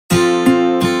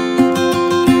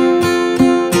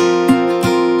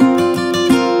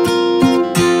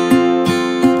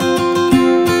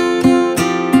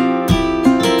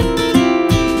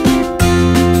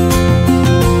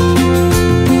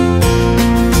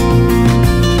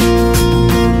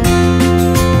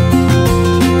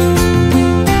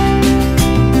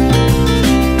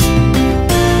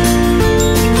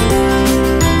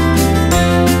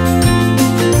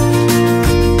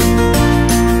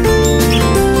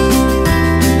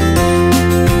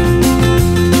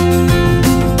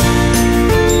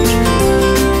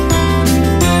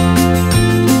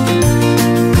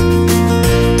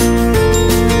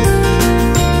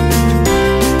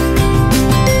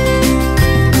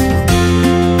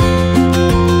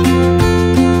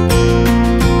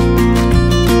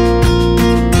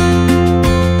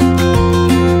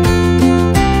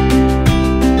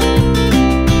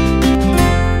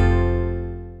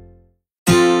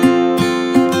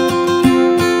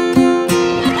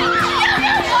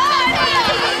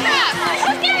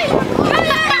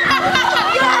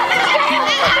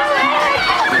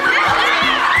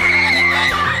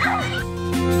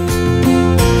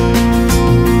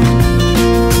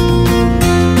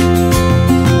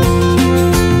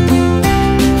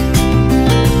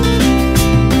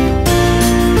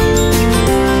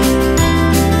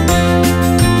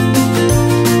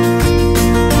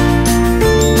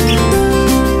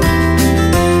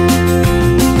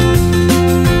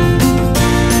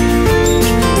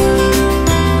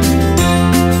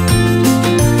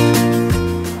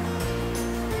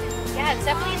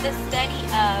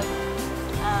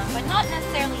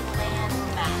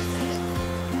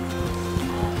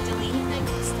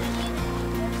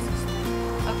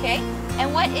Okay.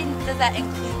 And what does that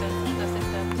include those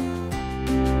ecosystems?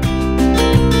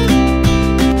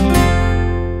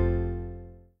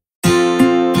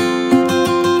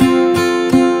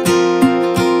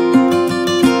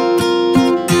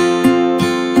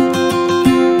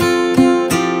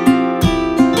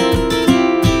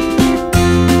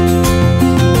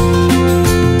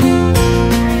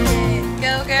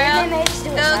 Go, girl.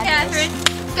 Go, Catherine.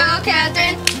 Go,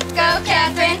 Catherine. Go,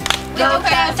 Catherine. Go,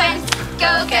 Catherine.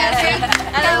 Go, Catherine.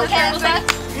 Go, Catherine.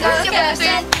 Go,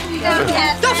 Catherine. Go,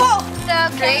 Catherine. Go, fall. So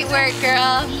great work,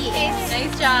 girl.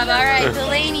 Nice job. All right,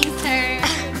 Delaney's turn.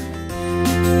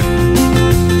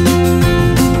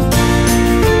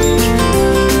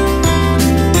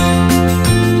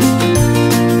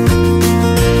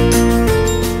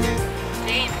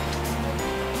 James.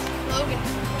 Logan.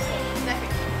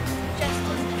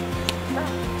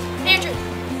 Andrew.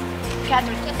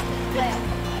 Catherine.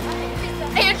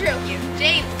 Andrew.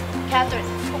 James. Catherine.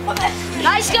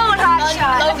 Nice going, hot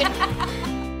shot. Logan.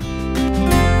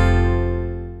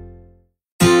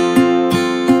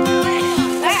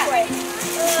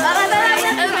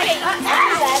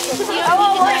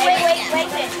 Oh, wait.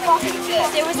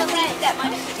 There was a lead that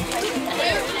might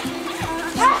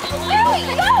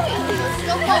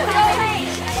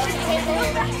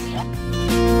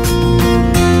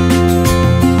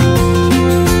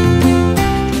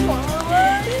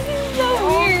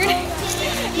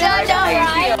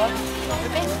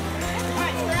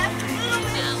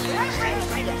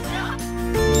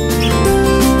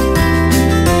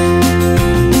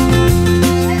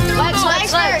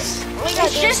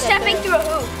just stepping through a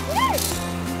hoop.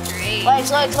 Great.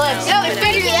 Legs. No, it's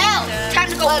figured it out. Time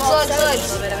to go. Legs. A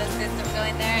little bit of a system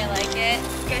going there. I like it.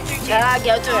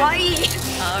 Go through it.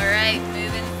 All right,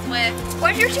 moving swift.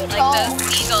 Where's your too tall? Like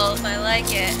those seagulls. I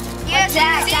like it. Yes,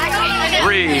 exactly.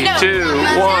 3, 2,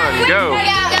 1, go.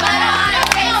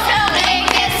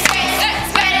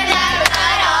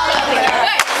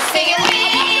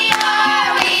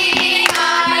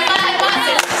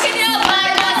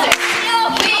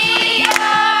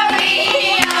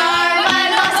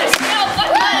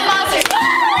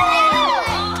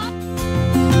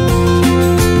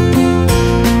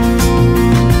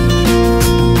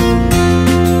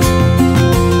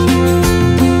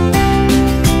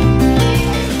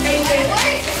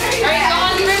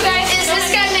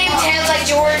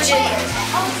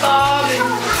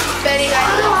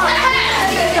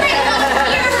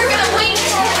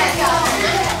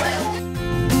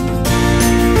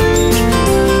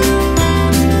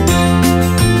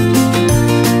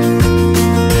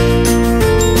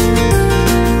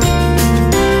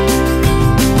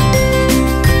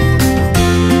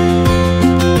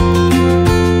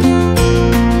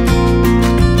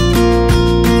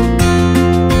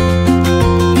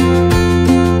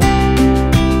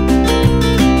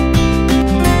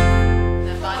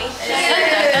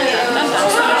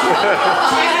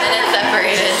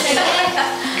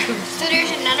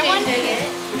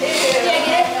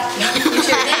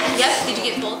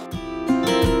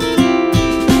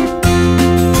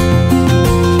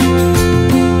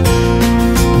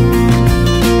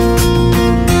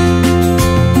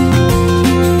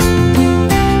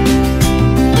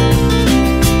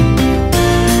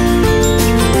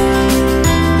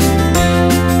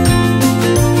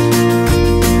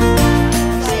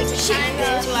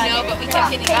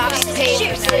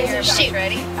 Shoot.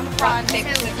 Ready? I'm a pawn.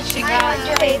 Paper, scissors, shoot.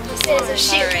 Paper, scissors,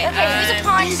 shoot. Right. Okay, who's a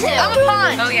pawn too? I'm a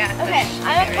pawn. Oh yeah. Okay,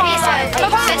 I'm a pawn. I'm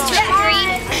a pawn.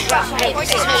 Paper,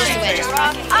 scissors, switch.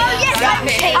 Oh yes,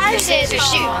 paper, scissors,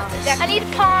 shoot. I need a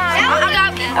pawn. I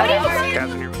got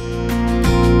me.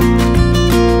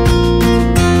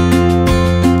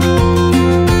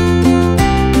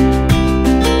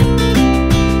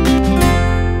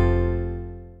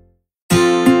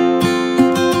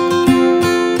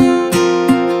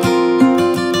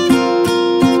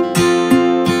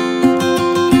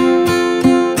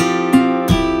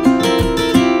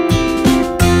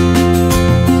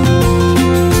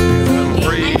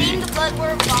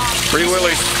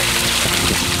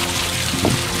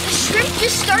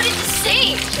 Just started to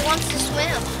sing. She wants to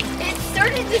swim. It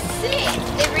started to sing.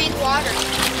 They breathe water.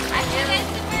 I feel it.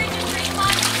 The bird just breathe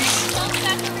water. Don't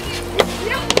back over here.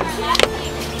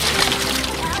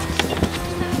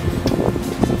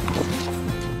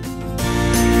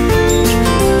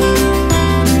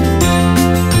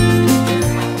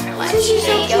 Why did she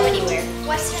say go anywhere?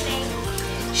 What's her name?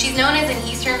 She's known as an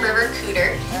Eastern River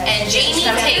Cooter, and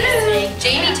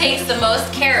Jamie takes the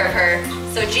most care of her.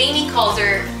 So Jamie calls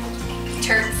her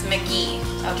Turts McGee.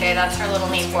 Okay, that's her little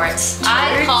name for it.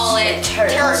 I call it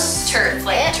Turts,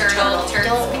 like turtle, Turts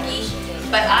McGee.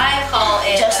 but I call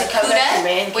it a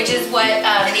cuda, which is what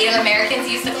Native Americans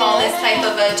used to call this type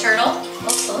of a turtle.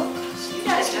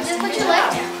 Just put your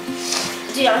leg down.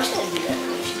 Dude, I'm just gonna do that.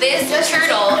 This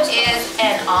turtle is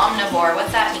an omnivore.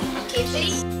 What's that mean? Cave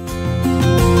City.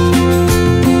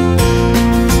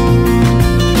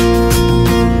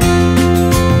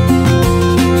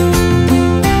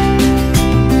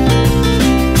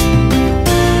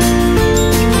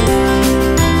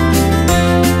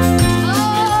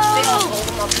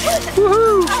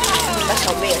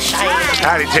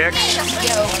 Howdy, Tex.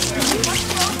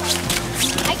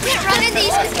 I can't run in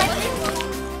these because my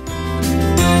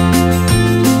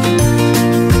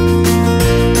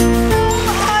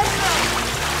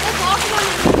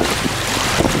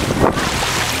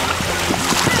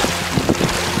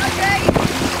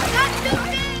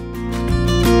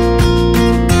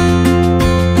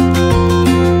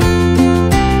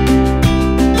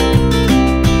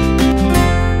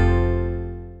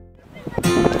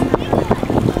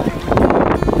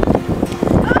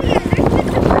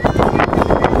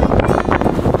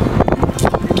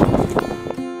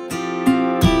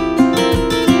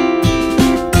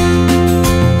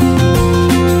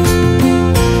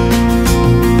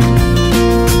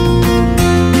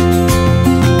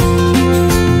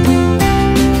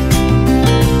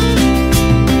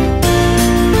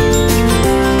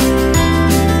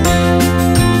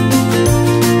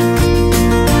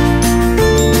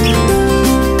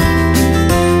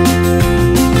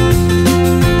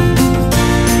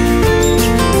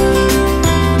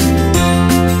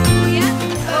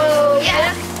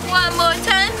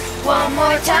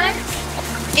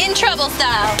In trouble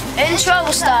style. In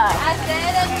trouble style. I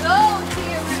said a go to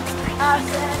your room. I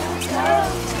said a go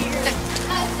to your room.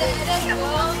 I said a go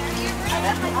to your room.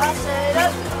 I said a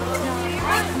go to your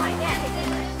room. My dad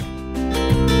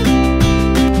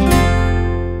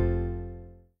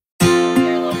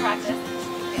Here, a little practice.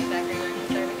 Exactly where you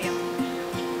start with you.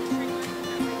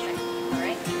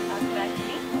 Alright, talk back to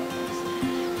me.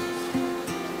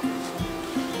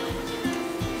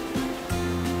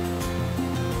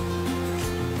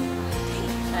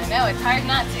 I know, it's hard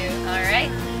not to.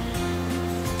 Alright.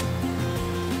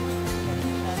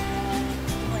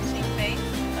 Clenching face.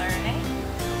 Alright.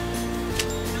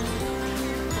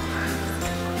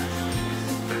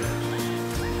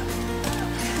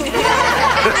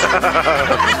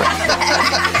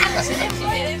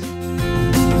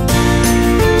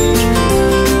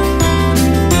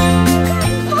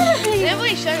 Didn't we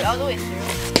show it all the way through?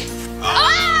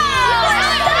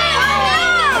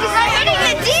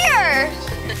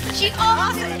 She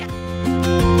awesome.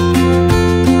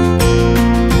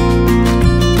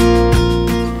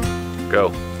 Go.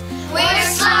 We can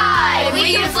slide,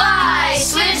 we can fly,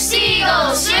 swift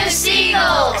seagulls, swift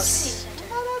seagulls.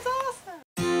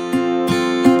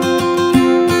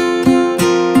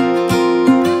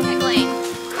 Traffic lane.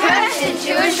 Crash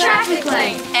into a traffic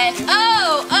lane. And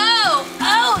oh,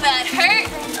 that hurt.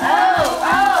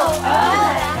 Oh,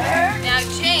 that hurt. Now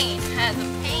Jane has a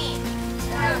pain.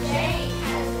 Now Jane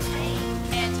has a pain.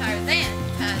 And Tarzan